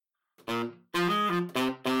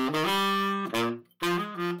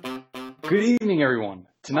Good evening, everyone.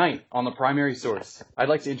 Tonight on The Primary Source, I'd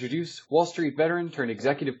like to introduce Wall Street veteran turned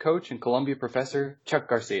executive coach and Columbia professor Chuck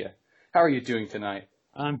Garcia. How are you doing tonight?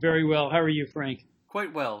 I'm very well. How are you, Frank?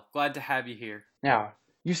 Quite well. Glad to have you here. Now,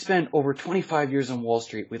 you spent over 25 years on Wall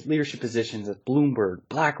Street with leadership positions at Bloomberg,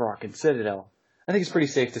 BlackRock, and Citadel. I think it's pretty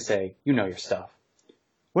safe to say you know your stuff.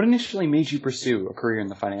 What initially made you pursue a career in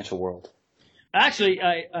the financial world? Actually,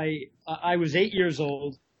 I was 8 years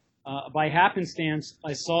old. By happenstance,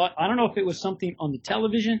 I saw, I don't know if it was something on the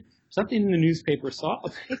television, something in the newspaper, saw a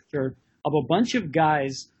picture of a bunch of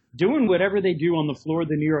guys doing whatever they do on the floor of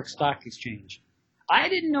the New York Stock Exchange. I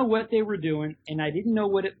didn't know what they were doing, and I didn't know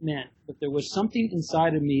what it meant, but there was something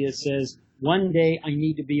inside of me that says, one day I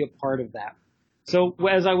need to be a part of that. So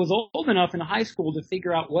as I was old enough in high school to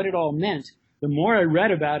figure out what it all meant, the more I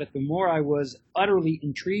read about it, the more I was utterly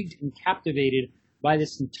intrigued and captivated by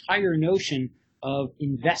this entire notion of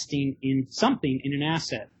investing in something, in an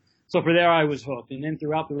asset. So for there I was hooked. And then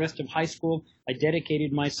throughout the rest of high school, I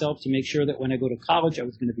dedicated myself to make sure that when I go to college, I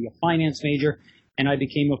was going to be a finance major. And I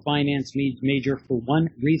became a finance major for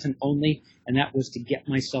one reason only, and that was to get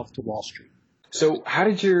myself to Wall Street. So how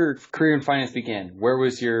did your career in finance begin? Where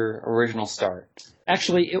was your original start?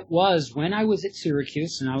 Actually, it was when I was at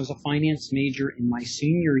Syracuse, and I was a finance major in my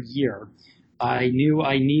senior year. I knew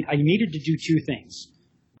I needed to do two things.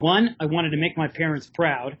 One, I wanted to make my parents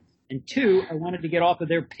proud, and two, I wanted to get off of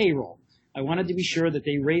their payroll. I wanted to be sure that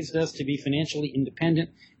they raised us to be financially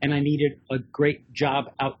independent, and I needed a great job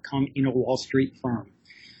outcome in a Wall Street firm.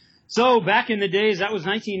 So back in the days, that was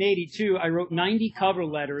 1982, I wrote 90 cover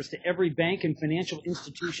letters to every bank and financial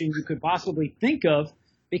institution you could possibly think of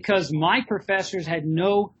because my professors had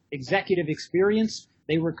no executive experience.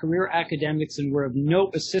 They were career academics and were of no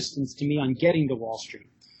assistance to me on getting to Wall Street.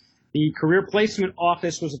 The career placement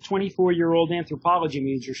office was a 24-year-old anthropology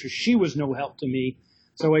major, so she was no help to me.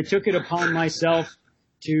 So I took it upon myself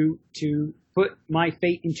to put my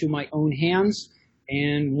fate into my own hands,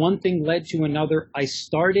 and one thing led to another. I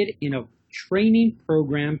started in a training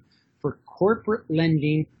program for corporate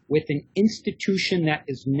lending with an institution that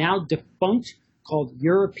is now defunct called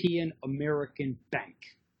European American Bank.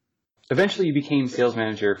 Eventually you became sales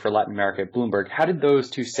manager for Latin America at Bloomberg. How did those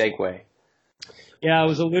two segue? Yeah, it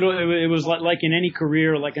was like in any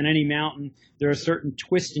career, like in any mountain, there are certain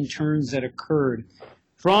twists and turns that occurred.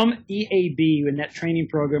 From EAB in that training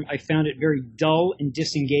program, I found it very dull and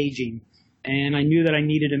disengaging, and I knew that I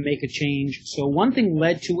needed to make a change. So one thing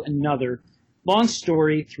led to another. Long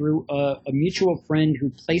story, through a mutual friend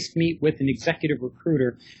who placed me with an executive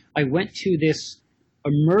recruiter, I went to this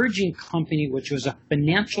emerging company, which was a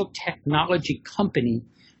financial technology company,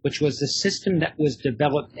 which was a system that was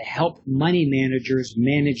developed to help money managers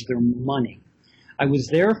manage their money. I was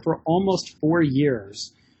there for almost 4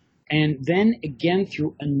 years. And then again,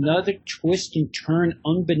 through another twist and turn,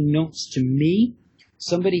 unbeknownst to me,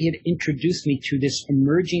 somebody had introduced me to this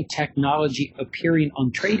emerging technology appearing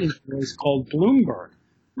on trading floors called Bloomberg.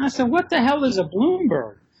 And I said, what the hell is a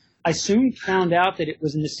Bloomberg? I soon found out that it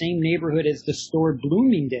was in the same neighborhood as the store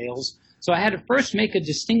Bloomingdale's. So I had to first make a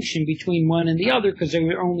distinction between one and the other because they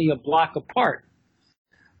were only a block apart.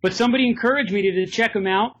 But somebody encouraged me to check them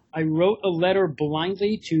out. I wrote a letter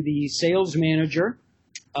blindly to the sales manager.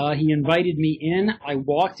 He invited me in. I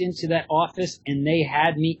walked into that office, and they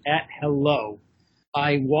had me at hello.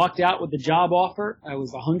 I walked out with a job offer. I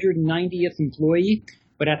was the 190th employee.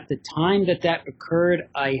 But at the time that occurred,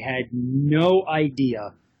 I had no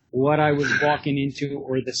idea what I was walking into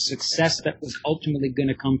or the success that was ultimately going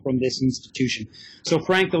to come from this institution. So,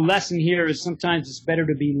 Frank, the lesson here is sometimes it's better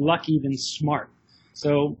to be lucky than smart.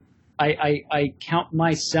 So I count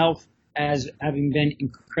myself as having been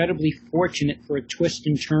incredibly fortunate for a twist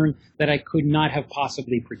and turn that I could not have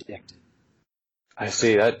possibly predicted. I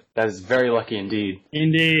see. That is very lucky indeed.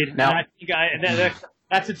 Indeed. Now, I think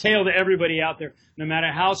that's a tale to everybody out there. No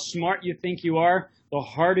matter how smart you think you are, the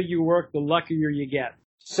harder you work, the luckier you get.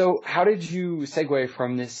 So how did you segue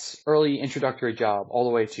from this early introductory job all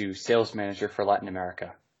the way to sales manager for Latin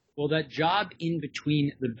America? Well, that job in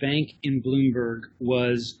between the bank and Bloomberg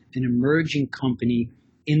was an emerging company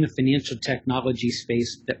in the financial technology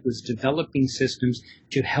space that was developing systems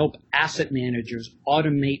to help asset managers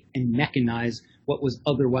automate and mechanize what was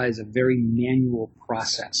otherwise a very manual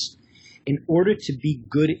process. In order to be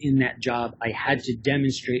good in that job, I had to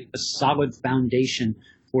demonstrate a solid foundation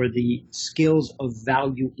for the skills of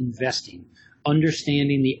value investing,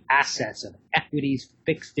 understanding the assets of equities,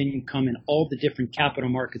 fixed income, and all the different capital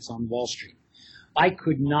markets on Wall Street. I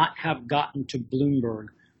could not have gotten to Bloomberg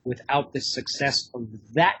without the success of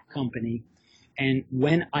that company And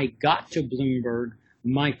when I got to Bloomberg,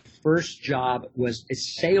 my first job was a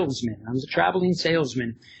salesman. I was a traveling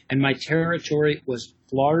salesman, and my territory was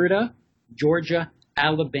Florida, Georgia,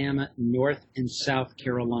 Alabama, North and South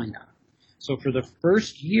Carolina. So for the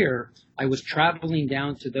first year, I was traveling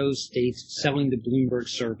down to those states selling the Bloomberg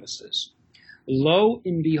services. Lo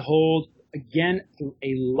and behold, again, through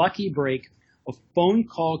a lucky break, a phone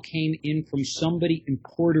call came in from somebody in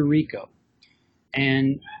Puerto Rico.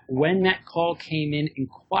 And when that call came in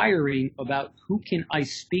inquiring about who can I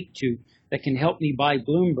speak to that can help me buy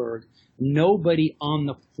Bloomberg, nobody on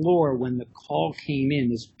the floor when the call came in,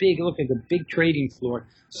 this big, look at the big trading floor,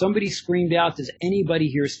 somebody screamed out, does anybody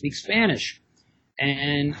here speak Spanish?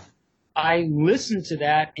 And I listened to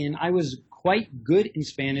that, and I was quite good in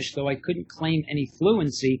Spanish, though I couldn't claim any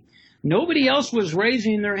fluency. Nobody else was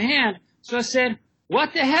raising their hand, so I said,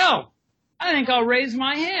 what the hell? I think I'll raise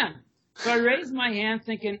my hand. So I raised my hand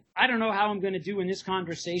thinking, I don't know how I'm going to do in this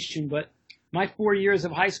conversation, but my 4 years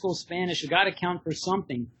of high school Spanish, I got to count for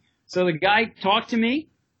something. So the guy talked to me,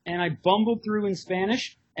 and I bumbled through in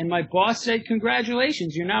Spanish, and my boss said,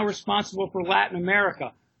 congratulations, you're now responsible for Latin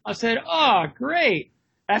America. I said, oh, great.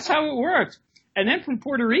 That's how it worked. And then from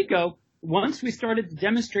Puerto Rico, once we started to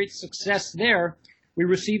demonstrate success there, we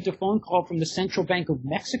received a phone call from the Central Bank of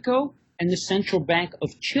Mexico and the Central Bank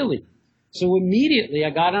of Chile. So immediately I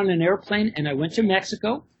got on an airplane and I went to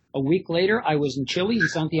Mexico. A week later, I was in Chile, in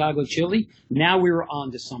Santiago, Chile. Now we were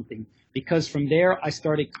on to something, because from there I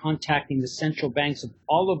started contacting the central banks of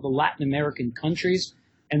all of the Latin American countries,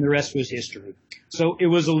 and the rest was history. So it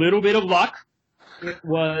was a little bit of luck. It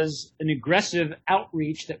was an aggressive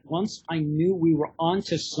outreach that once I knew we were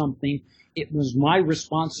onto something, it was my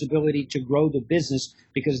responsibility to grow the business,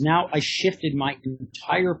 because now I shifted my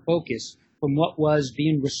entire focus from what was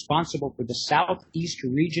being responsible for the southeast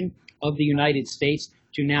region of the United States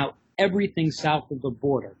to now everything south of the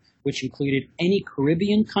border, which included any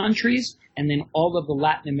Caribbean countries and then all of the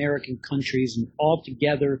Latin American countries. And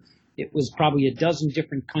altogether, it was probably a dozen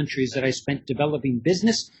different countries that I spent developing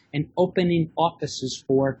business and opening offices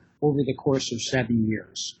for over the course of 7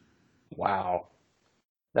 years. Wow.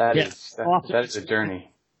 That is a journey.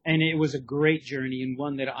 And it was a great journey, and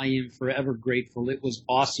one that I am forever grateful. It was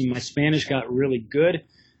awesome. My Spanish got really good.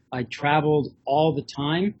 I traveled all the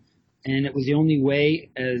time, and it was the only way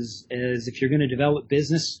as if you're going to develop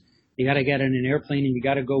business, you got to get on an airplane and you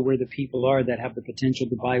got to go where the people are that have the potential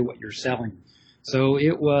to buy what you're selling. So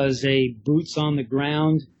it was a boots on the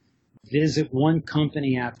ground, visit one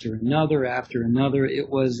company after another. It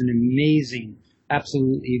was an amazing,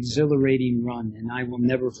 absolutely exhilarating run, and I will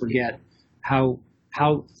never forget how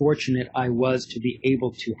fortunate I was to be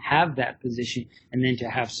able to have that position and then to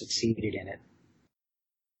have succeeded in it.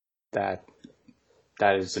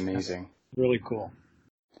 That is amazing. Really cool.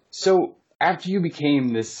 So after you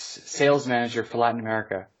became this sales manager for Latin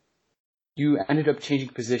America, you ended up changing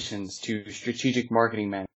positions to strategic marketing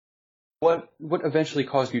manager. What eventually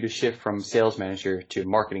caused you to shift from sales manager to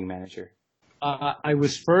marketing manager? I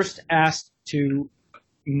was first asked to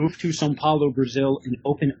move to Sao Paulo, Brazil, and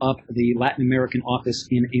open up the Latin American office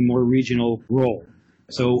in a more regional role.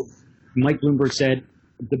 So Mike Bloomberg said,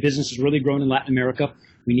 the business has really grown in Latin America.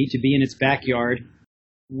 We need to be in its backyard.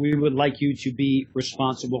 We would like you to be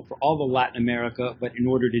responsible for all of Latin America, but in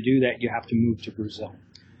order to do that, you have to move to Brazil.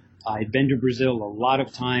 I'd been to Brazil a lot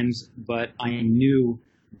of times, but I knew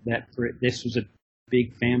that this was a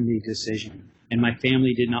big family decision. And my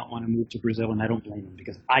family did not want to move to Brazil, and I don't blame them,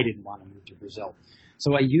 because I didn't want to move to Brazil.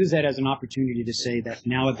 So I use that as an opportunity to say that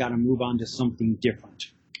now I've got to move on to something different.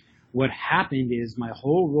 What happened is my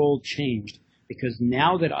whole role changed, because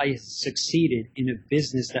now that I succeeded in a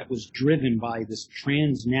business that was driven by this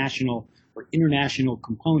transnational or international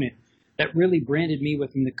component, that really branded me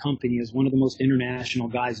within the company as one of the most international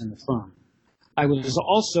guys in the firm. I was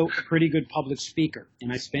also a pretty good public speaker,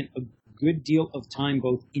 and I spent a good deal of time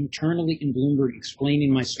both internally in Bloomberg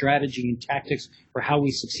explaining my strategy and tactics for how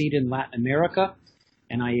we succeed in Latin America,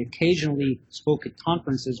 and I occasionally spoke at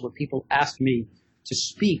conferences where people asked me to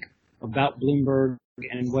speak about Bloomberg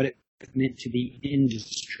and what it meant to the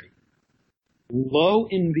industry. Lo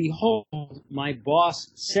and behold, my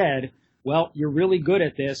boss said, well, you're really good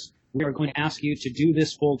at this. We are going to ask you to do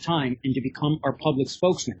this full time and to become our public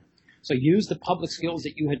spokesman. So use the public skills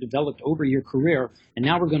that you had developed over your career, and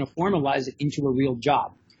now we're going to formalize it into a real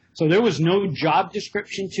job. So there was no job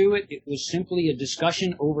description to it. It was simply a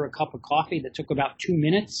discussion over a cup of coffee that took about 2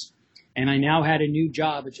 minutes, and I now had a new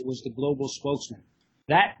job, which was the global spokesman.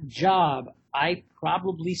 That job, I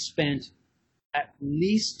probably spent at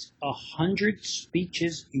least 100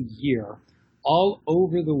 speeches a year all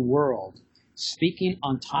over the world, speaking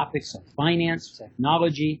on topics of finance,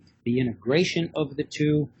 technology, the integration of the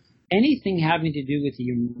two, anything having to do with the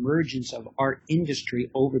emergence of our industry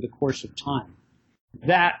over the course of time.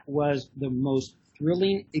 That was the most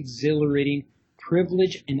thrilling, exhilarating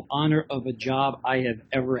privilege and honor of a job I have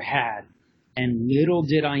ever had. And little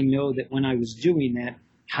did I know that when I was doing that,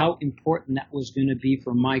 how important that was going to be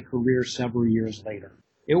for my career several years later.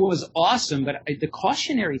 It was awesome, but the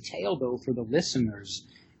cautionary tale, though, for the listeners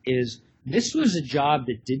is this was a job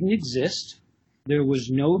that didn't exist. There was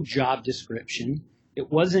no job description. It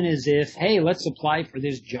wasn't as if, hey, let's apply for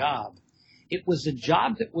this job. It was a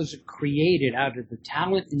job that was created out of the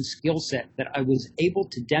talent and skill set that I was able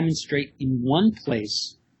to demonstrate in one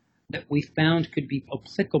place that we found could be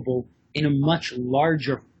applicable in a much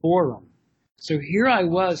larger forum. So here I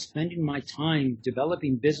was spending my time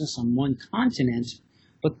developing business on one continent,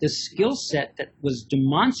 but the skill set that was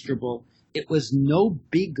demonstrable, it was no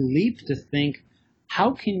big leap to think,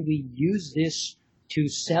 how can we use this to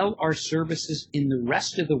sell our services in the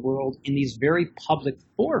rest of the world in these very public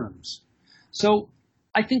forums? So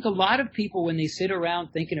I think a lot of people, when they sit around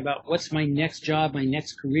thinking about what's my next job, my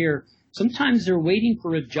next career, sometimes they're waiting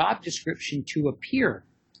for a job description to appear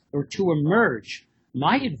or to emerge.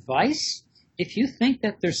 My advice, if you think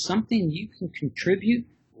that there's something you can contribute,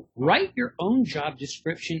 write your own job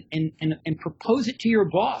description and propose it to your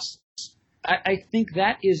boss. I think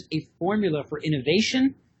that is a formula for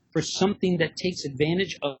innovation, for something that takes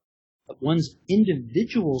advantage of one's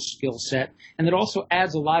individual skill set, and that also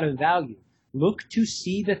adds a lot of value. Look to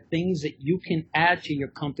see the things that you can add to your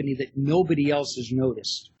company that nobody else has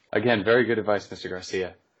noticed. Again, very good advice, Mr.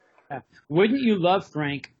 Garcia. Wouldn't you love,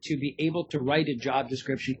 Frank, to be able to write a job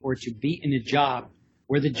description or to be in a job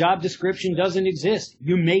where the job description doesn't exist?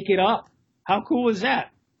 You make it up. How cool is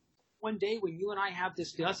that? One day when you and I have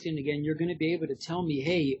this discussion again, you're going to be able to tell me,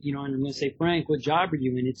 hey, and I'm going to say, Frank, what job are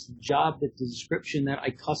you in? It's the job that the description that I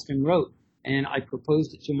custom wrote, and I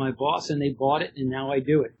proposed it to my boss, and they bought it, and now I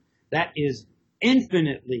do it. That is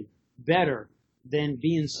infinitely better than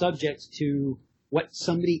being subject to what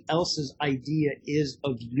somebody else's idea is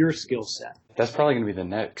of your skill set. That's probably going to be the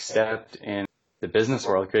next step in the business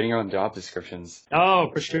world, creating your own job descriptions. Oh,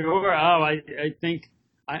 for sure. I think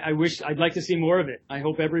I wish I'd like to see more of it. I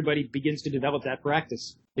hope everybody begins to develop that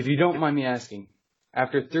practice. If you don't mind me asking,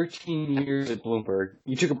 after 13 years at Bloomberg,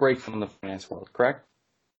 you took a break from the finance world, correct?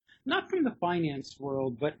 Not from the finance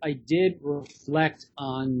world, but I did reflect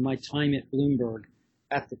on my time at Bloomberg.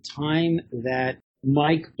 At the time that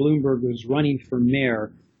Mike Bloomberg was running for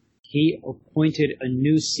mayor, he appointed a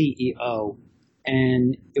new CEO,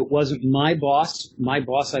 and it wasn't my boss. My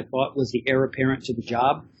boss, I thought, was the heir apparent to the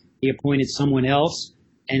job. He appointed someone else,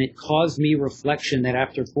 and it caused me reflection that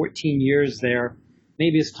after 14 years there,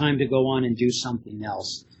 maybe it's time to go on and do something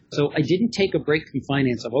else. So I didn't take a break from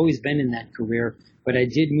finance. I've always been in that career, but I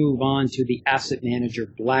did move on to the asset manager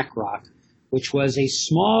BlackRock, which was a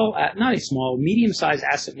medium-sized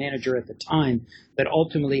asset manager at the time that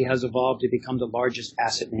ultimately has evolved to become the largest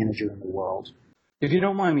asset manager in the world. If you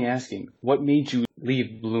don't mind me asking, what made you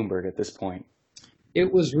leave Bloomberg at this point?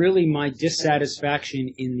 It was really my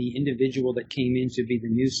dissatisfaction in the individual that came in to be the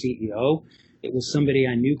new CEO. It was somebody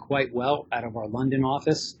I knew quite well out of our London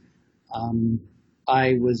office.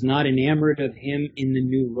 I was not enamored of him in the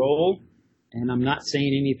new role, and I'm not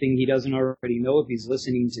saying anything he doesn't already know if he's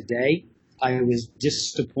listening today. I was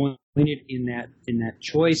disappointed in that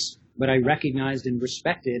choice, but I recognized and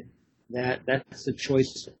respected that that's the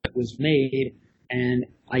choice that was made, and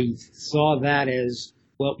I saw that as,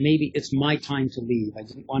 well, maybe it's my time to leave. I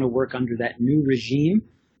didn't want to work under that new regime,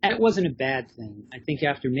 and it wasn't a bad thing. I think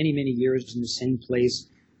after many, many years in the same place,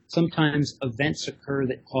 sometimes events occur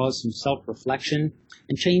that cause some self-reflection,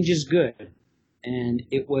 and change is good. And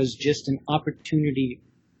it was just an opportunity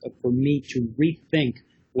for me to rethink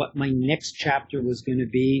what my next chapter was going to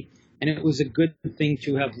be. And it was a good thing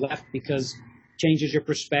to have left because it changes your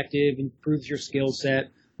perspective, improves your skill set.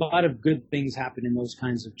 A lot of good things happen in those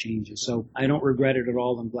kinds of changes. So I don't regret it at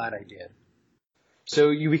all. I'm glad I did. So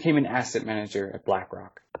you became an asset manager at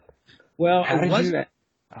BlackRock. Well, I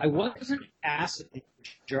wasn't an asset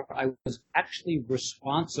manager. I was actually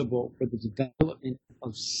responsible for the development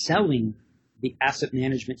of selling the asset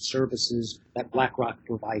management services that BlackRock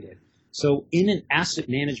provided. So in an asset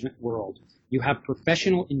management world, you have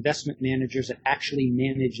professional investment managers that actually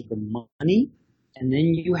manage the money, and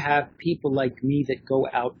then you have people like me that go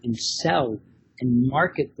out and sell and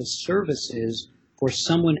market the services for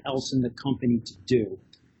someone else in the company to do.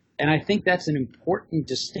 And I think that's an important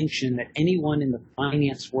distinction that anyone in the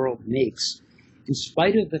finance world makes. In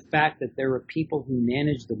spite of the fact that there are people who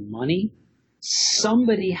manage the money,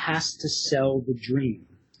 somebody has to sell the dream.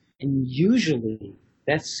 And usually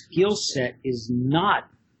that skill set is not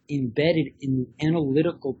embedded in the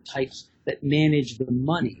analytical types that manage the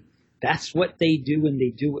money. That's what they do and they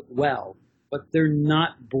do it well. But they're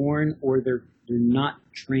not born or they're not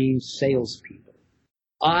trained salespeople.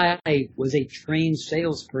 I was a trained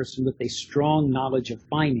salesperson with a strong knowledge of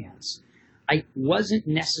finance. I wasn't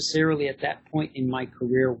necessarily at that point in my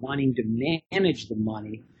career wanting to manage the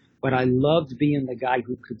money, but I loved being the guy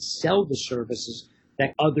who could sell the services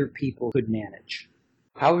that other people could manage.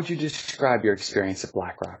 How would you describe your experience at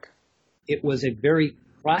BlackRock? It was a very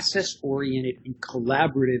process-oriented and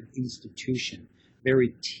collaborative institution,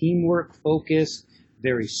 very teamwork-focused,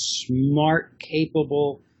 very smart,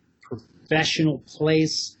 capable, professional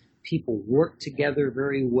place. People worked together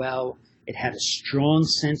very well. It had a strong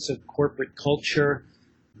sense of corporate culture.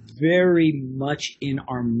 Very much in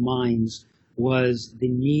our minds was the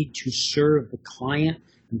need to serve the client,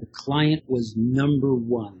 and the client was number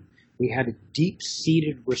one. We had a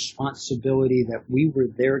deep-seated responsibility that we were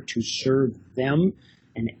there to serve them,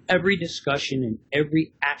 and every discussion and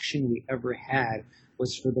every action we ever had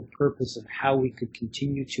was for the purpose of how we could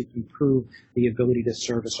continue to improve the ability to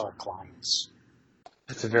service our clients.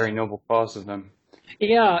 That's a very noble cause of them.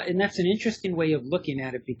 Yeah, and that's an interesting way of looking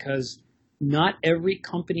at it because not every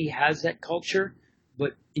company has that culture,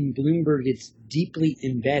 but in Bloomberg it's deeply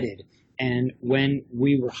embedded. And when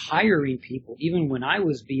we were hiring people, even when I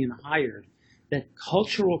was being hired, that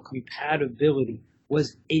cultural compatibility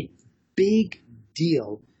was a big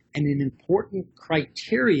deal and an important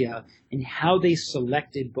criteria in how they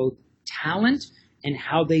selected both talent and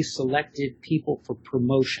how they selected people for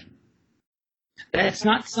promotion. That's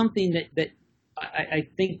not something that I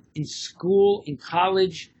think in school, in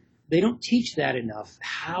college, they don't teach that enough,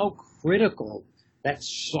 how critical that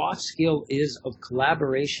soft skill is of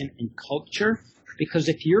collaboration and culture. Because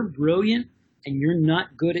if you're brilliant and you're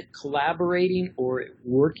not good at collaborating or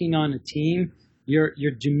working on a team, you're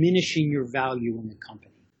diminishing your value in the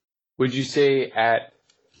company. Would you say at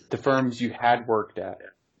the firms you had worked at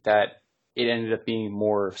that it ended up being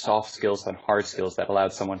more soft skills than hard skills that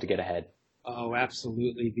allowed someone to get ahead? Oh,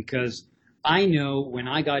 absolutely. Because I know when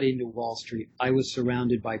I got into Wall Street, I was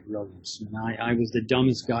surrounded by brilliance. And I was the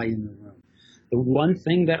dumbest guy in the room. The one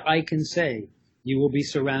thing that I can say, you will be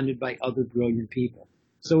surrounded by other brilliant people.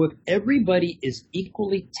 So if everybody is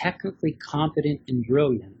equally technically competent and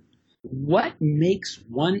brilliant, what makes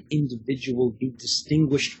one individual be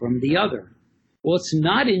distinguished from the other? Well, it's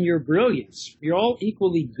not in your brilliance. You're all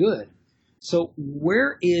equally good. So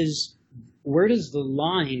where does the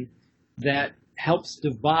line that helps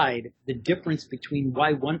divide the difference between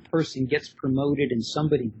why one person gets promoted and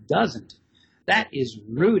somebody doesn't? That is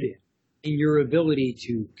rooted in your ability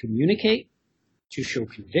to communicate, to show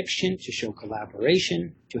conviction, to show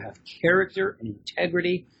collaboration, to have character and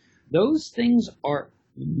integrity. Those things are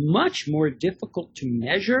much more difficult to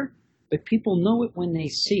measure, but people know it when they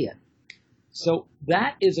see it. So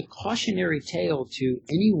that is a cautionary tale to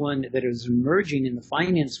anyone that is emerging in the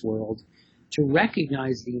finance world to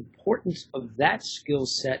recognize the importance of that skill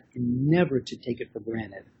set and never to take it for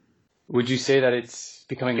granted. Would you say that it's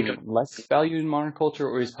becoming less valued in modern culture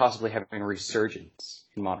or is possibly having a resurgence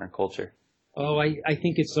in modern culture? Oh, I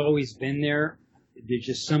think it's always been there. There's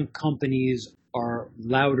just some companies are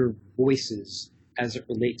louder voices as it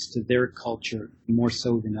relates to their culture more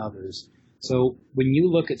so than others. So when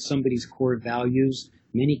you look at somebody's core values,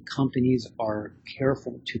 many companies are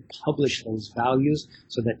careful to publish those values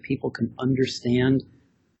so that people can understand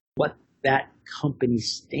what that company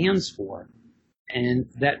stands for. And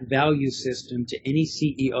that value system to any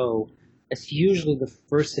CEO, that's usually the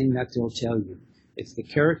first thing that they'll tell you. It's the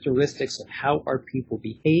characteristics of how our people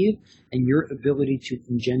behave and your ability to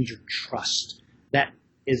engender trust.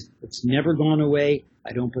 It's never gone away.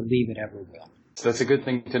 I don't believe it ever will. So that's a good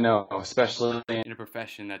thing to know, especially in a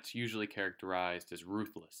profession that's usually characterized as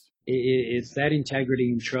ruthless. It's that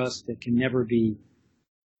integrity and trust that can never be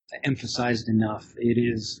emphasized enough. It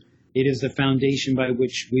is the foundation by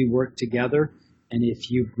which we work together. And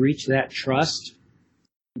if you breach that trust,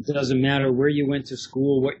 it doesn't matter where you went to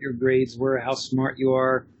school, what your grades were, how smart you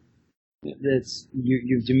are.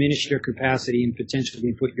 You've diminished your capacity and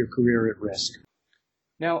potentially put your career at risk.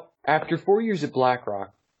 Now, after 4 years at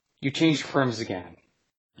BlackRock, you changed firms again.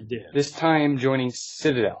 I did. This time joining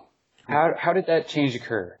Citadel. How did that change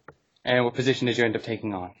occur? And what position did you end up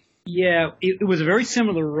taking on? Yeah, it was a very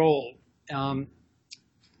similar role.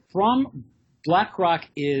 From BlackRock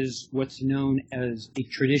is what's known as a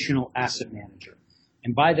traditional asset manager.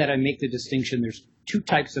 And by that, I make the distinction. There's two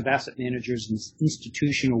types of asset managers in this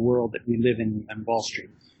institutional world that we live in on Wall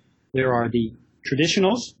Street. There are the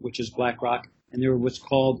traditionals, which is BlackRock, and there are what's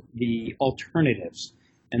called the alternatives.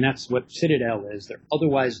 And that's what Citadel is. They're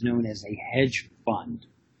otherwise known as a hedge fund.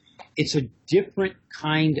 It's a different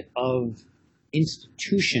kind of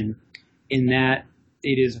institution in that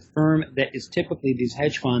it is a firm that is typically, these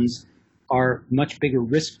hedge funds are much bigger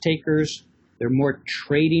risk takers. They're more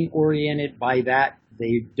trading oriented. By that,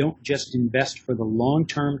 they don't just invest for the long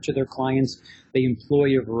term to their clients. They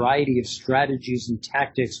employ a variety of strategies and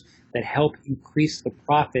tactics that help increase the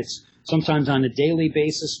profits, sometimes on a daily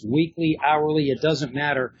basis, weekly, hourly, it doesn't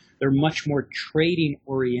matter. They're much more trading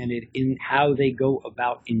oriented in how they go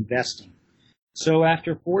about investing. So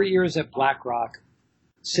after 4 years at BlackRock,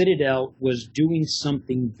 Citadel was doing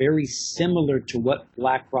something very similar to what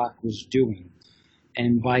BlackRock was doing.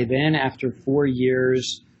 And by then, after 4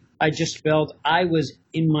 years, I just felt I was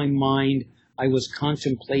in my mind, I was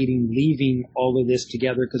contemplating leaving all of this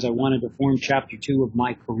together because I wanted to form chapter 2 of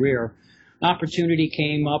my career. An opportunity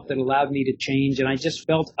came up that allowed me to change, and I just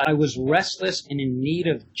felt I was restless and in need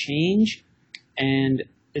of change. And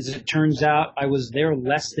as it turns out, I was there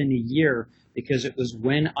less than a year because it was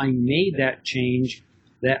when I made that change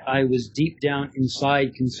that I was deep down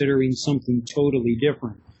inside considering something totally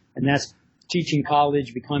different. And that's teaching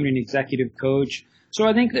college, becoming an executive coach. So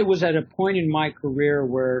I think it was at a point in my career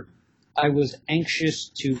where I was anxious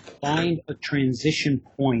to find a transition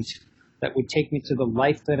point that would take me to the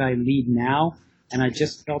life that I lead now. And I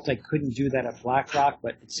just felt I couldn't do that at BlackRock,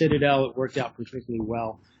 but at Citadel, it worked out particularly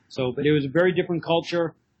well. So, but it was a very different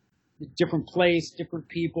culture, different place, different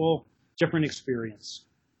people, different experience.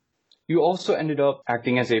 You also ended up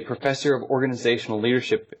acting as a professor of organizational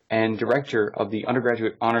leadership and director of the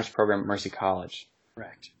undergraduate honors program at Mercy College.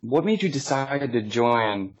 Correct. What made you decide to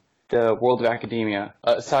join the world of academia,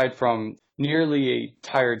 aside from nearly a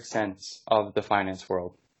tired sense of the finance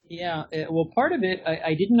world? Yeah, well, part of it,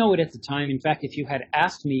 I didn't know it at the time. In fact, if you had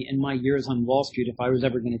asked me in my years on Wall Street if I was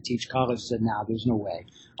ever going to teach college, I said, no, there's no way.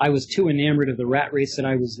 I was too enamored of the rat race that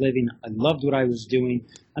I was living. I loved what I was doing.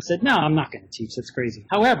 I said, no, I'm not going to teach. That's crazy.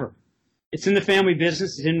 However, it's in the family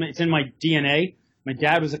business. It's in my DNA. My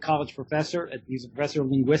dad was a college professor. He's a professor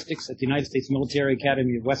of linguistics at the United States Military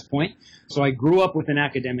Academy of West Point. So I grew up with an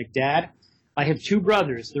academic dad. I have two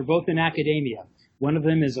brothers. They're both in academia. One of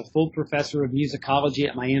them is a full professor of musicology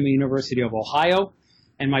at Miami University of Ohio.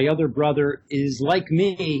 And my other brother is like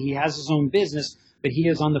me. He has his own business, but he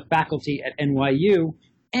is on the faculty at NYU.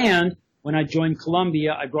 And when I joined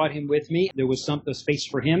Columbia, I brought him with me. There was some space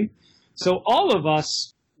for him. So all of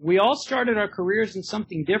us, we all started our careers in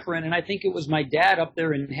something different. And I think it was my dad up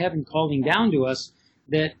there in heaven calling down to us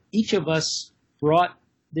that each of us brought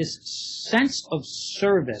this sense of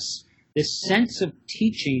service, this sense of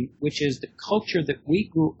teaching, which is the culture that we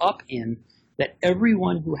grew up in, that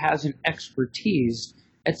everyone who has an expertise,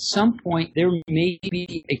 at some point there may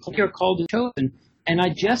be a clear call to chosen. And I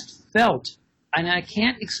just felt, and I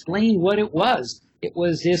can't explain what it was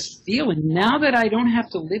this feeling. Now that I don't have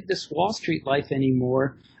to live this Wall Street life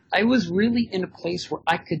anymore, I was really in a place where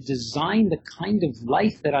I could design the kind of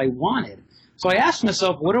life that I wanted. So I asked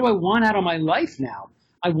myself, what do I want out of my life now?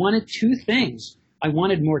 I wanted two things. I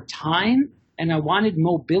wanted more time, and I wanted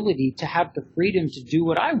mobility to have the freedom to do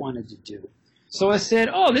what I wanted to do. So I said,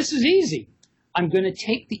 oh, this is easy. I'm going to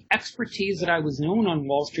take the expertise that I was known on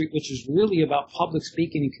Wall Street, which is really about public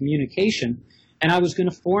speaking and communication, and I was going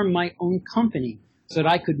to form my own company so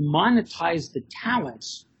that I could monetize the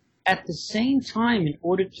talents. At the same time, in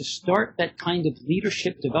order to start that kind of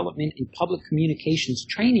leadership development in public communications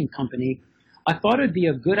training company, I thought it would be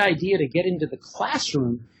a good idea to get into the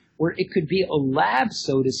classroom where it could be a lab,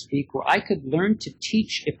 so to speak, where I could learn to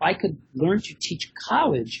teach. If I could learn to teach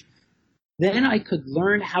college, then I could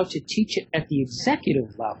learn how to teach it at the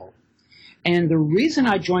executive level. And the reason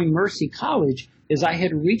I joined Mercy College is I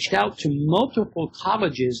had reached out to multiple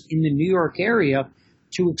colleges in the New York area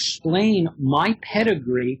to explain my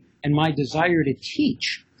pedigree and my desire to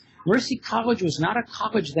teach. Mercy College was not a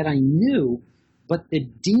college that I knew, but the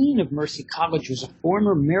dean of Mercy College was a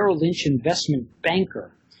former Merrill Lynch investment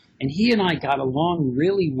banker. And he and I got along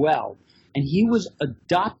really well. And he was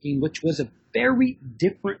adopting, which was a very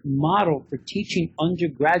different model for teaching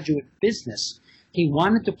undergraduate business. He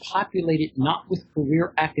wanted to populate it not with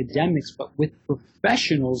career academics, but with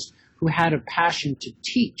professionals who had a passion to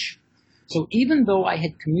teach. So even though I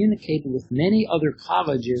had communicated with many other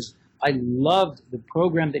colleges, I loved the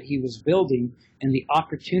program that he was building and the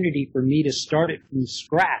opportunity for me to start it from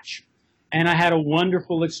scratch. And I had a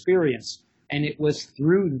wonderful experience. And it was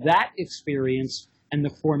through that experience and the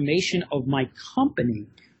formation of my company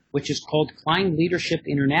which is called Klein Leadership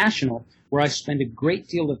International, where I spend a great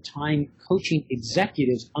deal of time coaching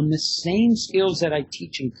executives on the same skills that I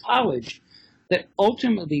teach in college that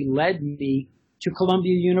ultimately led me to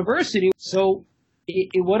Columbia University. So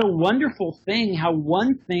what a wonderful thing how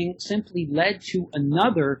one thing simply led to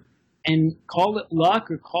another, and call it luck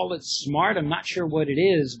or call it smart, I'm not sure what it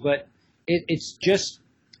is, but it's just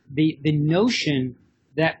the notion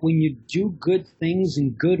that when you do good things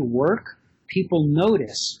and good work, people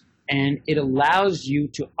notice, and it allows you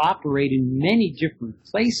to operate in many different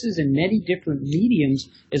places and many different mediums.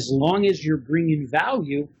 As long as you're bringing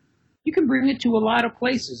value, you can bring it to a lot of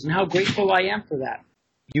places, and how grateful I am for that.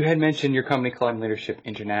 You had mentioned your company, Klein Leadership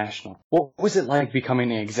International. What was it like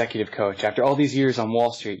becoming an executive coach? After all these years on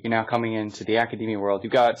Wall Street, you're now coming into the academia world.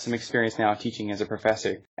 You've got some experience now teaching as a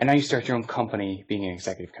professor, and now you start your own company being an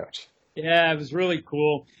executive coach. Yeah, it was really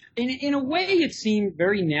cool. In a way, it seemed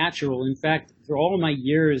very natural. In fact, for all of my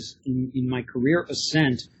years in my career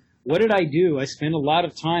ascent, what did I do? I spent a lot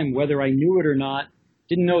of time, whether I knew it or not,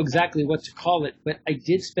 didn't know exactly what to call it, but I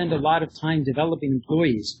did spend a lot of time developing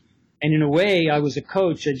employees. And in a way, I was a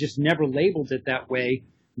coach. I just never labeled it that way.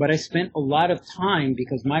 But I spent a lot of time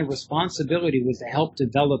because my responsibility was to help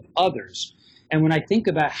develop others. And when I think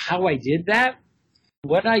about how I did that,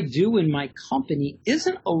 what I do in my company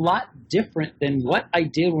isn't a lot different than what I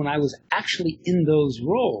did when I was actually in those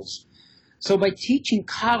roles. So by teaching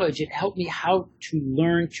college, it helped me how to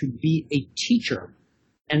learn to be a teacher.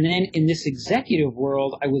 And then in this executive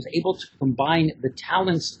world, I was able to combine the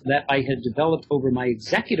talents that I had developed over my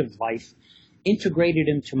executive life, integrated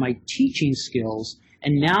into my teaching skills.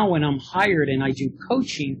 And now when I'm hired and I do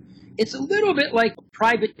coaching, it's a little bit like a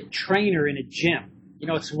private trainer in a gym. You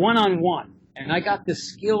know, it's one-on-one. And I got the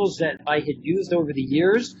skills that I had used over the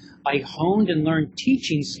years. I honed and learned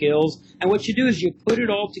teaching skills. And what you do is you put it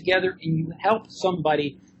all together and you help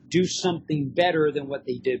somebody do something better than what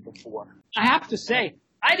they did before. I have to say,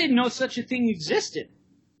 I didn't know such a thing existed.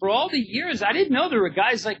 For all the years, I didn't know there were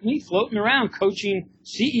guys like me floating around coaching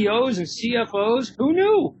CEOs and CFOs. Who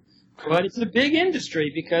knew? But it's a big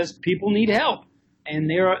industry because people need help. And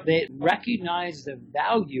they recognize the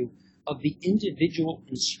value of the individual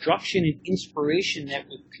instruction and inspiration that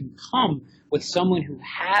can come with someone who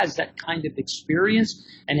has that kind of experience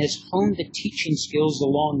and has honed the teaching skills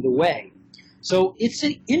along the way. So it's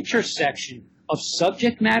an intersection of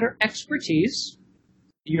subject matter expertise,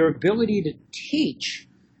 your ability to teach,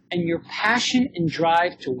 and your passion and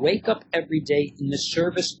drive to wake up every day in the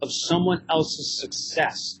service of someone else's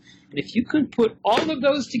success. And if you can put all of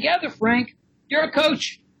those together, Frank, you're a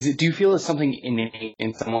coach. Do you feel it's something innate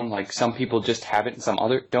in someone, like some people just have it and some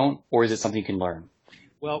other don't, or is it something you can learn?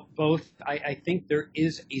 Well, both. I think there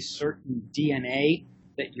is a certain DNA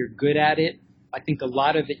that you're good at it. I think a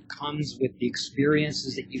lot of it comes with the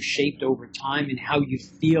experiences that you've shaped over time and how you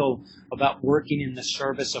feel about working in the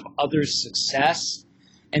service of others' success.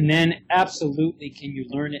 And then absolutely, can you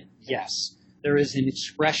learn it? Yes. There is an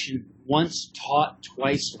expression, once taught,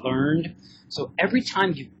 twice learned. So every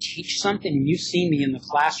time you teach something, and you've seen me in the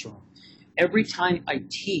classroom, every time I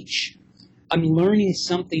teach, I'm learning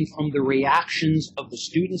something from the reactions of the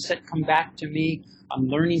students that come back to me. I'm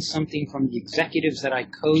learning something from the executives that I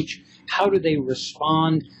coach. How do they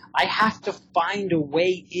respond? I have to find a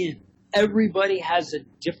way in. Everybody has a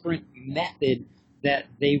different method that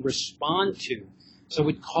they respond to. So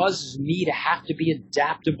it causes me to have to be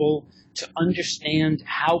adaptable, to understand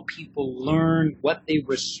how people learn, what they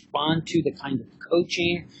respond to, the kind of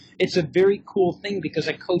coaching. It's a very cool thing because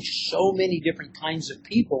I coach so many different kinds of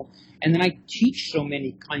people, and then I teach so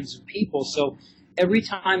many kinds of people. So every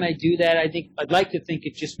time I do that, I'd like to think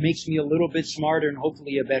it just makes me a little bit smarter and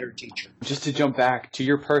hopefully a better teacher. Just to jump back to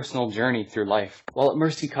your personal journey through life, while at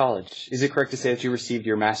Mercy College, is it correct to say that you received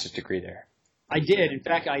your master's degree there? I did. In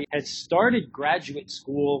fact, I had started graduate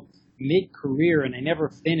school mid-career and I never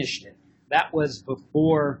finished it. That was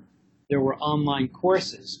before there were online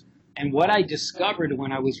courses. And what I discovered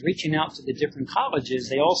when I was reaching out to the different colleges,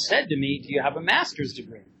 they all said to me, "Do you have a master's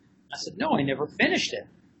degree?" I said, "No, I never finished it."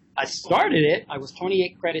 I started it, I was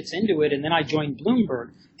 28 credits into it, and then I joined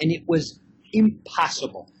Bloomberg, and it was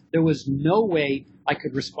impossible. There was no way I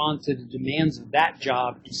could respond to the demands of that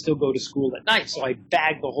job and still go to school at night, so I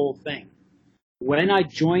bagged the whole thing. When I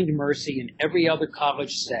joined Mercy, and every other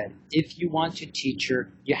college said, if you want to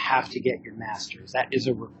teacher, you have to get your master's. That is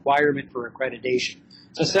a requirement for accreditation.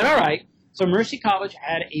 So I said, all right. So Mercy College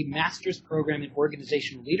had a master's program in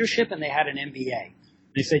organizational leadership, and they had an MBA.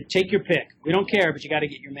 They said, take your pick. We don't care, but you got to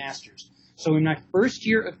get your master's. So in my first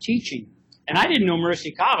year of teaching, and I didn't know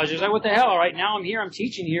Mercy College. I was like, what the hell? All right, now I'm here. I'm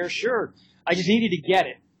teaching here. Sure. I just needed to get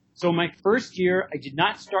it. So my first year, I did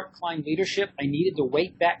not start Climb Leadership. I needed to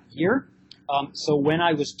wait that year. So when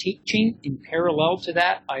I was teaching, in parallel to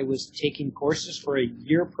that, I was taking courses for a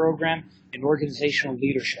year program in organizational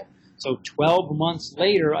leadership. So 12 months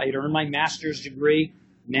later, I had earned my master's degree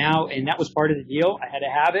now, and that was part of the deal. I had to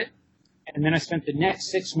have it. And then I spent the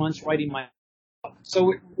next 6 months writing my book.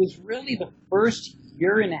 So it was really the first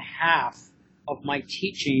year and a half of my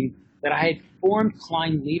teaching that I had formed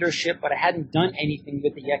Climb Leadership, but I hadn't done anything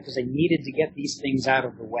with it yet because I needed to get these things out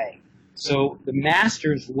of the way. So the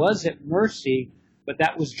master's was at Mercy, but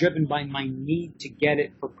that was driven by my need to get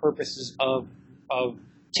it for purposes of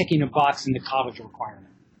ticking a box in the college requirement.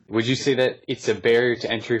 Would you say that it's a barrier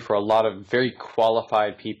to entry for a lot of very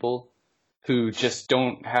qualified people who just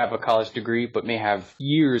don't have a college degree but may have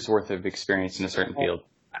years worth of experience in a certain field?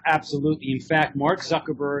 Absolutely. In fact, Mark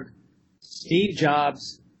Zuckerberg, Steve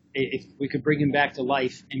Jobs, if we could bring him back to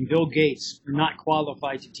life, and Bill Gates are not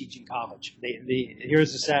qualified to teach in college.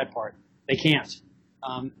 Here's the sad part. They can't.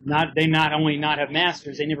 They not only not have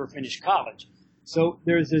masters, they never finish college. So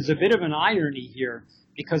there's a bit of an irony here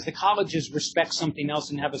because the colleges respect something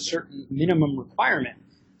else and have a certain minimum requirement.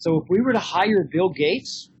 So if we were to hire Bill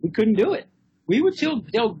Gates, we couldn't do it. We would tell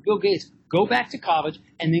Bill Gates, go back to college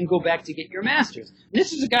and then go back to get your master's. And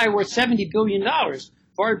this is a guy worth $70 billion.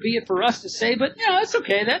 Far be it for us to say, but that's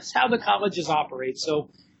okay. That's how the colleges operate. So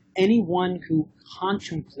anyone who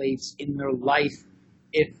contemplates in their life,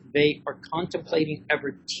 if they are contemplating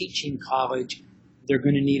ever teaching college, they're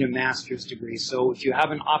going to need a master's degree. So if you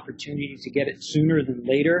have an opportunity to get it sooner than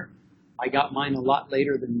later, I got mine a lot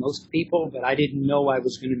later than most people, but I didn't know I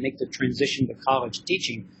was going to make the transition to college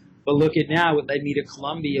teaching. But look at now, it led me to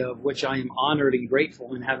Columbia, of which I am honored and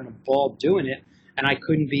grateful and having a ball doing it, and I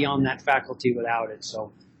couldn't be on that faculty without it.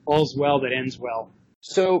 So all's well that ends well.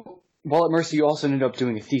 So while at Mercy, you also ended up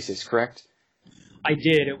doing a thesis, correct? I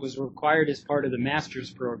did. It was required as part of the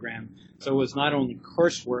master's program. So it was not only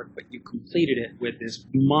coursework, but you completed it with this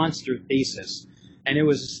monster thesis. And it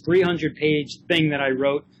was this 300-page thing that I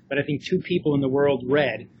wrote that I think 2 people in the world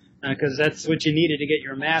read, because that's what you needed to get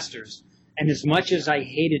your master's. And as much as I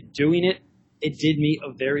hated doing it, it did me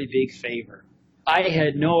a very big favor. I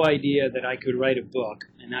had no idea that I could write a book,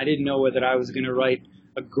 and I didn't know whether I was going to write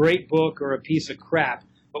a great book or a piece of crap.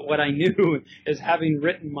 But what I knew is having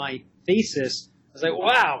written my thesis, I was like,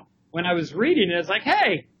 wow. When I was reading it, I was like,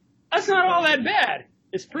 hey, that's not all that bad.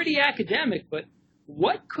 It's pretty academic, but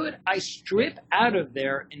what could I strip out of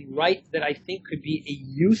there and write that I think could be a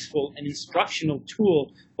useful and instructional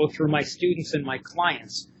tool both for my students and my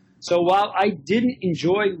clients? So while I didn't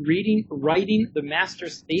enjoy writing the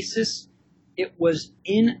master's thesis, it was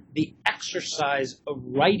in the exercise of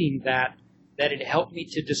writing that it helped me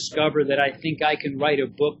to discover that I think I can write a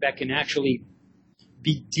book that can actually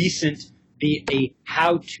be decent, be a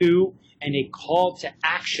how-to and a call to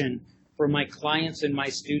action for my clients and my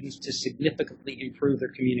students to significantly improve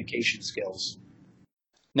their communication skills.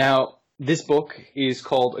 Now, this book is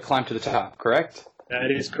called A Climb to the Top, correct?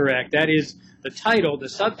 That is correct. That is the title. The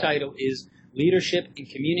subtitle is Leadership and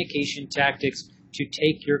Communication Tactics to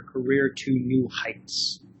Take Your Career to New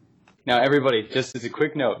Heights. Now, everybody, just as a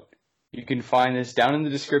quick note, you can find this down in the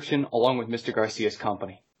description along with Mr. Garcia's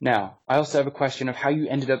company. Now, I also have a question of how you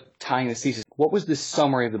ended up tying this thesis. What was the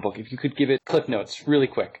summary of the book? If you could give it clip notes really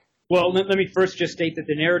quick. Well, let me first just state that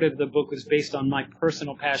the narrative of the book was based on my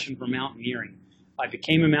personal passion for mountaineering. I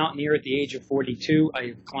became a mountaineer at the age of 42. I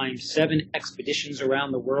have climbed 7 expeditions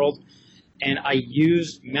around the world, and I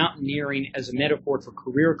used mountaineering as a metaphor for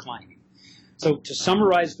career climbing. So to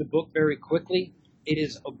summarize the book very quickly, it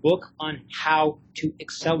is a book on how to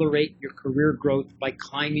accelerate your career growth by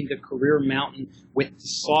climbing the career mountain with the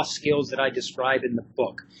soft skills that I describe in the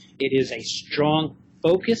book. It is a strong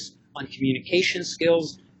focus on communication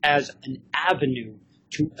skills as an avenue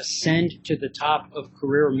to ascend to the top of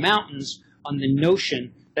career mountains on the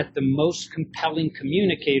notion that the most compelling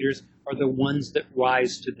communicators are the ones that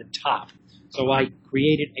rise to the top. So I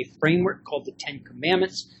created a framework called the 10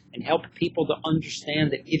 Commandments and helped people to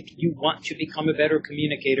understand that if you want to become a better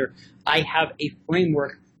communicator, I have a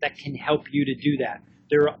framework that can help you to do that.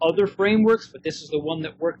 There are other frameworks, but this is the one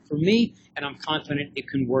that worked for me, and I'm confident it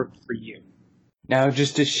can work for you. Now,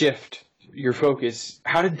 just to shift your focus,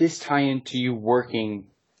 how did this tie into you working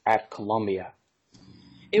at Columbia?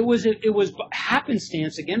 It was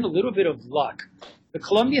happenstance, again, a little bit of luck. The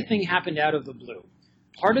Columbia thing happened out of the blue.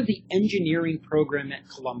 Part of the engineering program at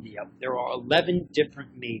Columbia, there are 11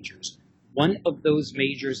 different majors. One of those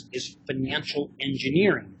majors is financial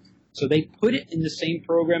engineering. So they put it in the same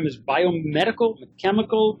program as biomedical,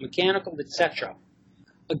 chemical, mechanical, etc.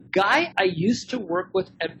 A guy I used to work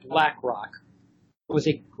with at BlackRock was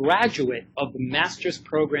a graduate of the master's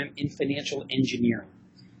program in financial engineering.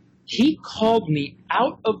 He called me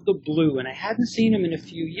out of the blue, and I hadn't seen him in a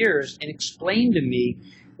few years, and explained to me,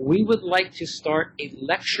 we would like to start a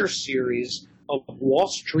lecture series of Wall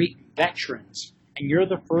Street veterans, and you're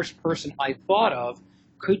the first person I thought of.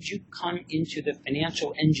 Could you come into the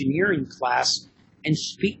financial engineering class and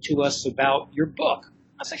speak to us about your book?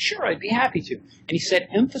 I was like, sure, I'd be happy to. And he said,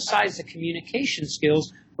 emphasize the communication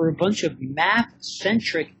skills for a bunch of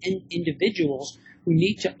math-centric individuals who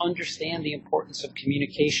need to understand the importance of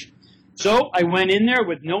communication. So I went in there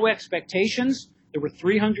with no expectations. There were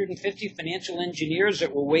 350 financial engineers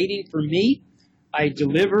that were waiting for me. I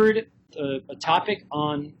delivered a topic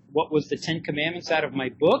on what was the 10 Commandments out of my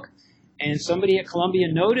book. And somebody at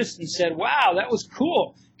Columbia noticed and said, wow, that was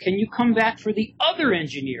cool. Can you come back for the other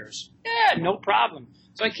engineers? Yeah, no problem.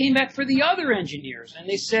 So I came back for the other engineers, and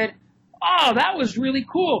they said, oh, that was really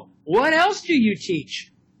cool. What else do you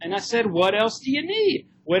teach? And I said, what else do you need?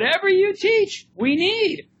 Whatever you teach, we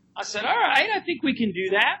need. I said, all right, I think we can do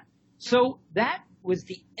that. So that was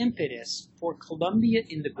the impetus for Columbia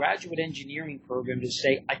in the graduate engineering program to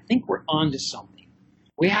say, I think we're on to something.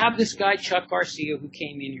 We have this guy, Chuck Garcia, who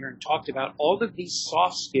came in here and talked about all of these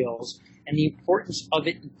soft skills and the importance of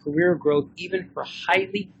it in career growth, even for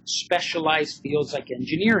highly specialized fields like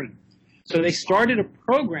engineering. So they started a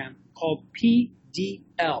program called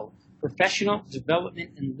PDL, Professional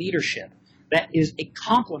Development and Leadership, that is a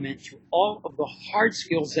complement to all of the hard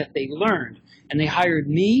skills that they learned. And they hired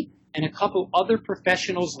me and a couple other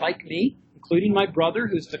professionals like me, including my brother,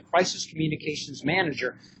 who's the crisis communications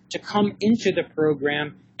manager, to come into the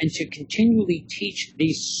program and to continually teach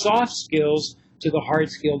these soft skills to the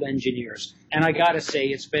hard-skilled engineers. And I got to say,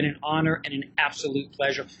 it's been an honor and an absolute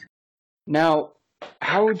pleasure. Now,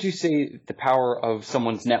 how would you say the power of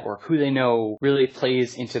someone's network, who they know, really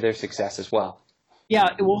plays into their success as well? Yeah,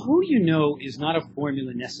 well, who you know is not a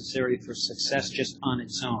formula necessary for success just on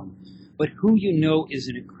its own, but who you know is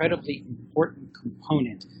an incredibly important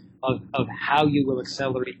component of how you will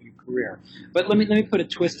accelerate your career. But let me put a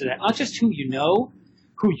twist to that. Not just who you know,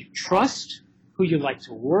 who you trust, who you like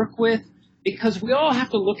to work with, because we all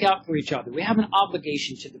have to look out for each other. We have an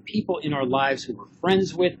obligation to the people in our lives who we're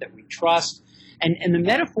friends with, that we trust. And the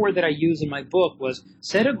metaphor that I use in my book was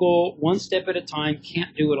set a goal one step at a time,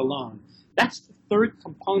 can't do it alone. That's the third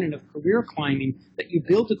component of career climbing, that you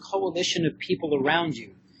build a coalition of people around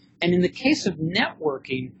you. And in the case of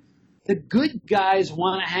networking, the good guys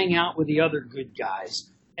want to hang out with the other good guys.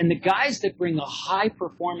 And the guys that bring a high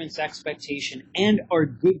performance expectation and are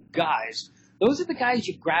good guys, those are the guys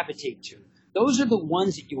you gravitate to. Those are the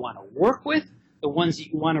ones that you want to work with, the ones that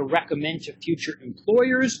you want to recommend to future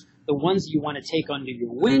employers, the ones that you want to take under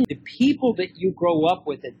your wing, the people that you grow up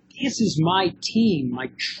with, that this is my team, my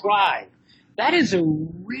tribe. That is a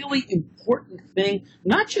really important thing,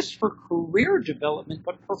 not just for career development,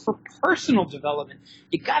 but for personal development.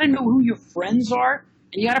 You got to know who your friends are,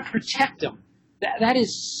 and you got to protect them. That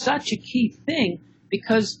is such a key thing,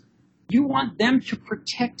 because you want them to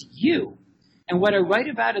protect you. And what I write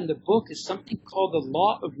about in the book is something called the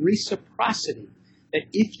law of reciprocity, that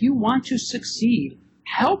if you want to succeed,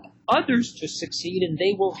 help others to succeed, and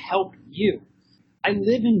they will help you. I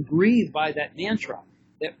live and breathe by that mantra,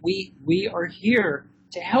 that we are here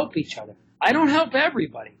to help each other. I don't help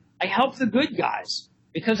everybody. I help the good guys,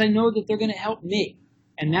 because I know that they're going to help me.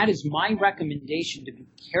 And that is my recommendation, to be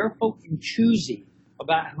careful and choosy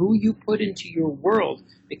about who you put into your world,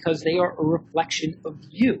 because they are a reflection of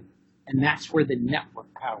you. And that's where the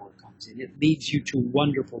network power comes in. It leads you to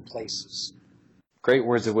wonderful places. Great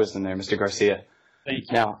words of wisdom there, Mr. Garcia. Thank you.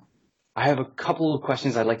 Now, I have a couple of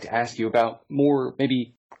questions I'd like to ask you about more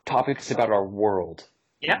maybe topics about our world.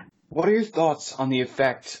 Yeah. What are your thoughts on the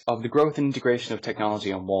effect of the growth and integration of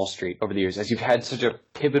technology on Wall Street over the years, as you've had such a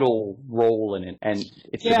pivotal role in it and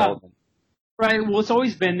its development? Right. Well, it's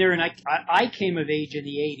always been there, and I came of age in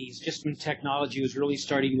the 80s, just when technology was really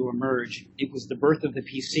starting to emerge. It was the birth of the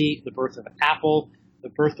PC, the birth of Apple, the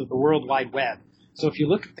birth of the World Wide Web. So if you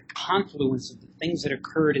look at the confluence of the things that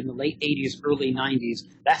occurred in the late 80s, early 90s,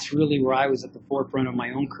 that's really where I was at the forefront of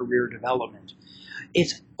my own career development.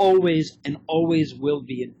 It's always and always will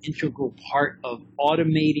be an integral part of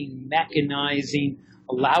automating, mechanizing,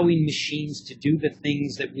 allowing machines to do the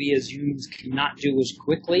things that we as humans cannot do as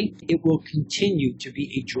quickly. It will continue to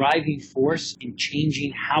be a driving force in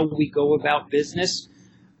changing how we go about business.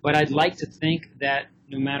 But I'd like to think that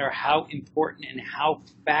no matter how important and how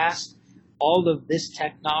fast all of this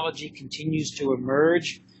technology continues to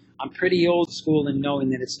emerge, I'm pretty old school in knowing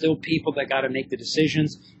that it's still people that got to make the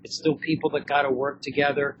decisions. It's still people that got to work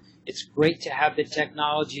together. It's great to have the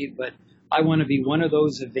technology, but I want to be one of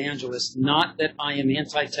those evangelists, not that I am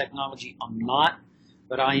anti-technology, I'm not,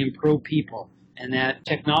 but I am pro-people, and that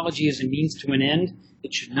technology is a means to an end.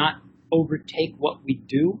 It should not overtake what we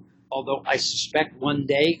do, although I suspect one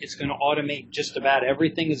day it's going to automate just about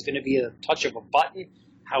everything. It's going to be a touch of a button.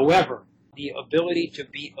 However, the ability to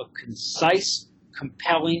be a concise,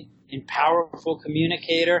 compelling, and powerful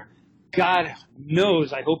communicator, God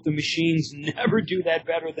knows I hope the machines never do that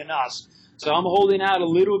better than us. So I'm holding out a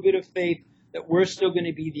little bit of faith that we're still going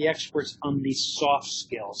to be the experts on these soft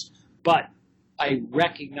skills. But I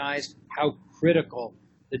recognize how critical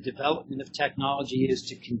the development of technology is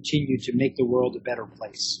to continue to make the world a better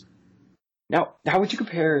place. Now, how would you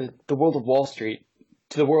compare the world of Wall Street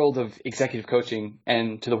to the world of executive coaching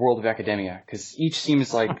and to the world of academia? Because each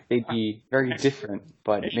seems like they'd be very different,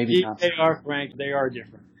 but maybe not. They are, Frank. They are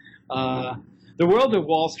different. The world of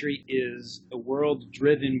Wall Street is a world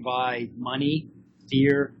driven by money,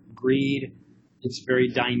 fear, greed. It's very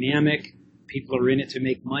dynamic. People are in it to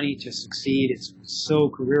make money, to succeed. It's so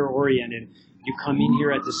career-oriented. You come in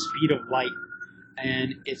here at the speed of light,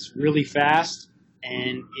 and it's really fast,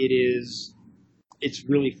 and it's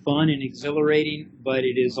really fun and exhilarating, but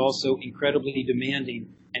it is also incredibly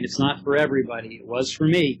demanding, and it's not for everybody. It was for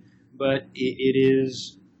me, but it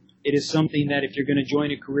is something that if you're going to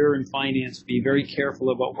join a career in finance, be very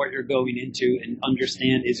careful about what you're going into and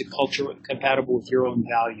understand, is it culturally compatible with your own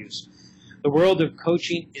values? The world of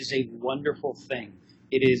coaching is a wonderful thing.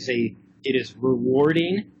 It is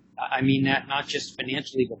rewarding. I mean that not just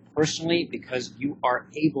financially, but personally, because you are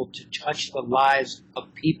able to touch the lives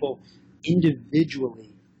of people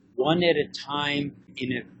individually, one at a time,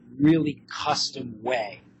 in a really custom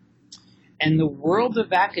way. And the world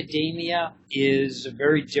of academia is a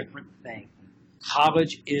very different thing.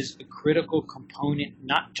 College is a critical component,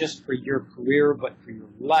 not just for your career, but for your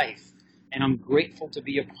life. And I'm grateful to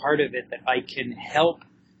be a part of it, that I can help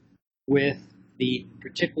with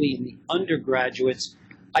particularly in the undergraduates.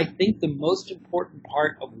 I think the most important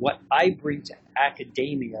part of what I bring to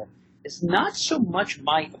academia is not so much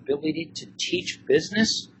my ability to teach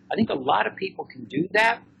business. I think a lot of people can do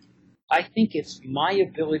that. I think it's my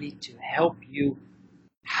ability to help you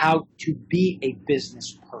how to be a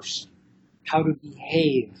business person, how to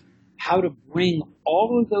behave, how to bring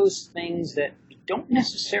all of those things that you don't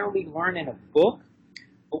necessarily learn in a book.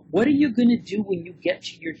 But what are you going to do when you get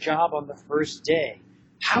to your job on the first day?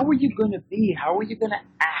 How are you going to be? How are you going to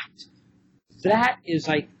act? That is,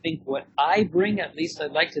 I think, what I bring. At least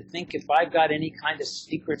I'd like to think if I've got any kind of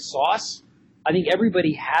secret sauce. I think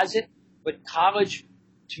everybody has it, but college,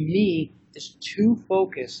 to me, is too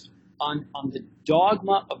focused on the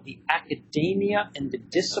dogma of the academia and the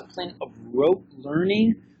discipline of rote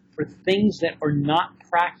learning for things that are not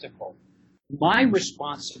practical. My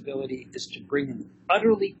responsibility is to bring an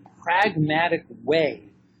utterly pragmatic way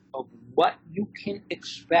of what you can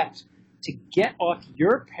expect to get off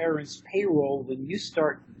your parents' payroll when you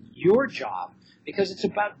start your job, because it's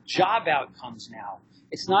about job outcomes now.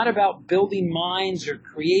 It's not about building minds or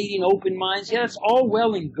creating open minds. Yeah, it's all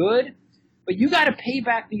well and good, but you got to pay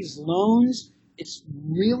back these loans. It's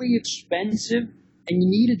really expensive, and you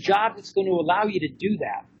need a job that's going to allow you to do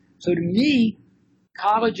that. So to me,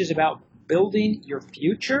 college is about building your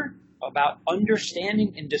future, about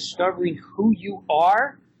understanding and discovering who you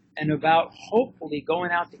are, and about hopefully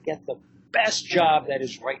going out to get the best job that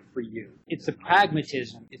is right for you. It's the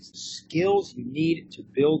pragmatism. It's the skills you need to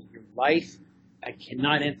build your life. I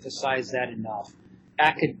cannot emphasize that enough.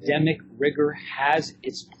 Academic rigor has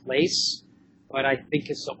its place, but I think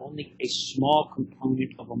it's only a small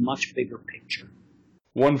component of a much bigger picture.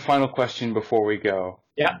 One final question before we go.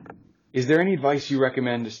 Yeah. Is there any advice you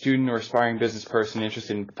recommend a student or aspiring business person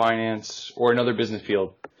interested in finance or another business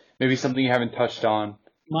field? Maybe something you haven't touched on?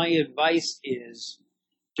 My advice is,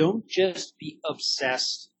 don't just be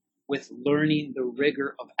obsessed with learning the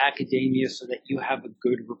rigor of academia so that you have a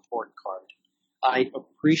good report card. I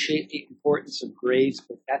appreciate the importance of grades,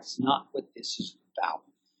 but that's not what this is about.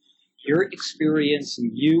 Your experience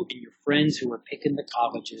and you and your friends who are picking the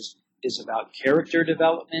colleges is about character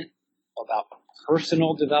development, about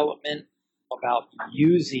personal development, about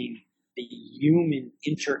using the human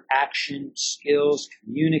interaction skills,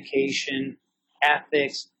 communication,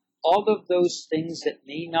 ethics, all of those things that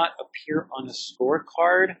may not appear on a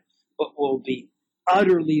scorecard, but will be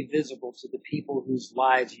utterly visible to the people whose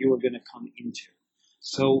lives you are going to come into.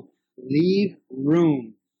 So leave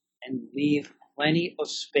room and leave plenty of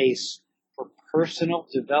space for personal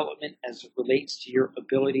development as it relates to your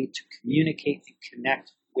ability to communicate and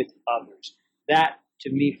connect with others. That,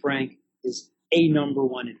 to me, Frank, is a number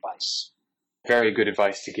one advice. Very good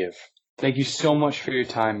advice to give. Thank you so much for your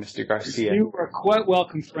time, Mr. Garcia. You are quite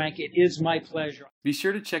welcome, Frank. It is my pleasure. Be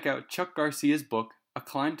sure to check out Chuck Garcia's book, A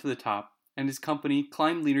Climb to the Top, and his company,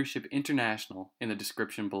 Climb Leadership International, in the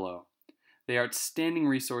description below. They are outstanding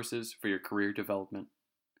resources for your career development.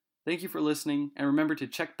 Thank you for listening, and remember to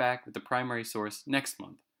check back with the primary source next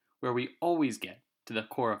month, where we always get to the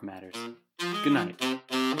core of matters. Good night.